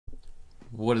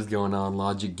What is going on,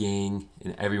 Logic Gang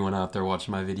and everyone out there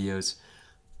watching my videos?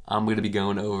 I'm going to be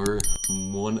going over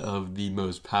one of the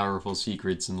most powerful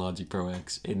secrets in Logic Pro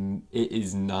X, and it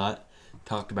is not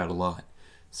talked about a lot.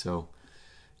 So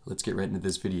let's get right into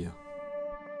this video.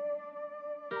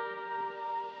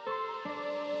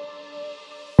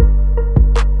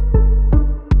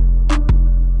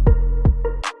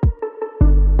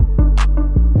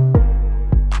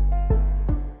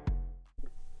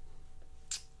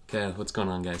 Okay, what's going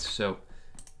on, guys? So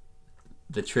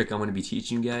the trick I'm going to be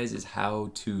teaching you guys is how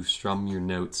to strum your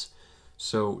notes.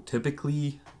 So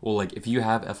typically, well, like if you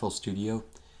have FL Studio,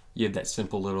 you have that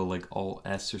simple little like Alt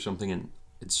S or something, and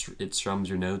it strums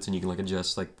your notes, and you can like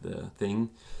adjust like the thing.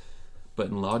 But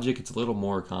in Logic, it's a little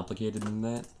more complicated than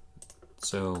that.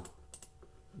 So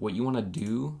what you want to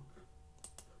do?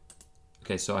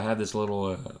 Okay, so I have this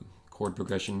little chord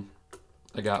progression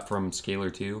I got from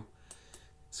Scalar 2.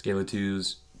 Scalar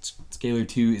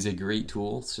 2 is a great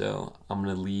tool, so I'm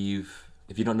going to leave,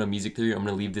 if you don't know music theory, I'm going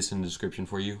to leave this in the description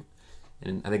for you.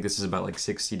 And I think this is about like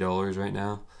 $60 right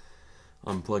now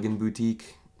on Plugin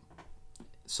Boutique.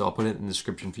 So I'll put it in the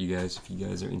description for you guys if you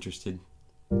guys are interested.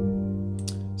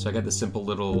 So I got the simple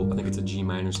little, I think it's a G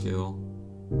minor scale.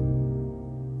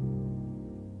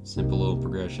 Simple little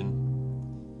progression.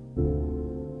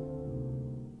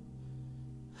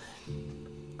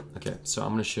 Okay, so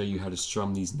I'm going to show you how to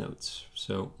strum these notes.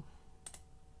 So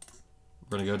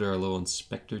we're going to go to our little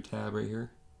inspector tab right here.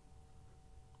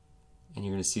 And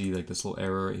you're going to see like this little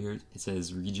arrow right here. It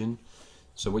says region.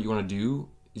 So what you want to do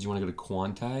is you want to go to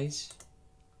quantize.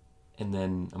 And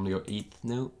then I'm going to go 8th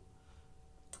note.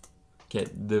 Okay,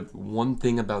 the one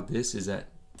thing about this is that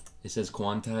it says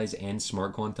quantize and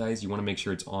smart quantize. You want to make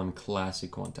sure it's on classic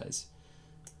quantize.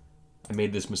 I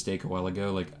made this mistake a while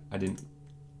ago. Like I didn't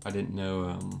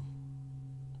know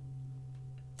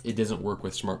it doesn't work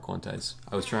with smart quantize.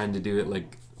 I was trying to do it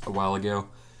like a while ago.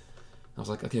 I was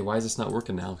like, okay, why is this not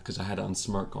working now? Because I had it on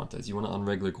smart quantize. You want it on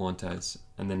regular quantize,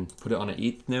 and then put it on an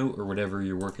 8th note or whatever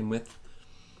you're working with.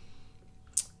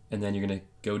 And then you're gonna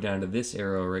go down to this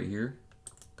arrow right here,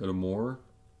 go to more,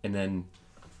 and then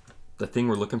the thing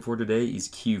we're looking for today is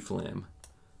Q flam.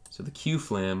 So the Q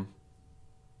flam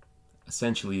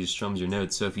essentially just strums your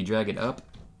notes. So if you drag it up,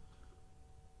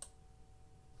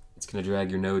 it's gonna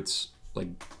drag your notes like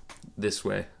this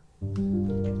way,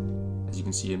 as you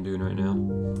can see I'm doing right now.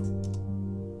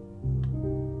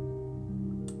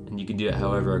 And you can do it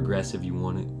however aggressive you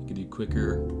want it. You can do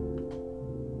quicker.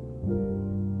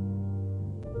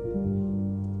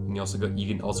 You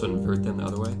can also invert them the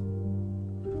other way.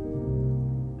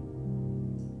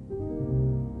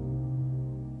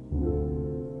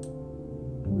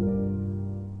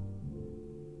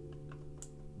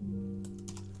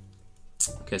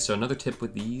 Okay, so another tip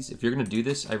with these, if you're going to do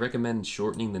this, I recommend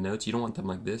shortening the notes. You don't want them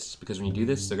like this, because when you do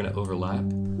this, they're going to overlap.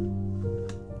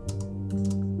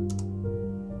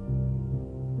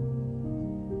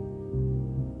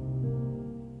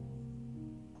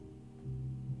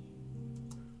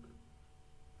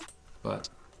 But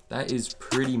that is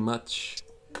pretty much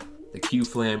the Q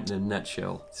flam in a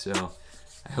nutshell. So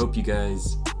I hope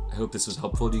this was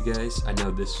helpful to you guys. I know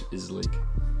this is like,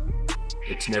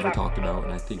 it's never talked about,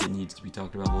 and I think it needs to be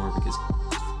talked about more, because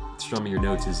strumming your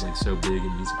notes is like so big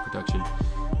in music production,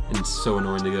 and it's so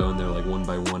annoying to go in there like one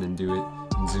by one and do it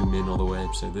and zoom in all the way.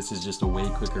 So this is just a way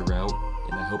quicker route,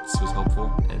 and I hope this was helpful,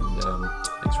 and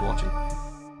thanks for watching.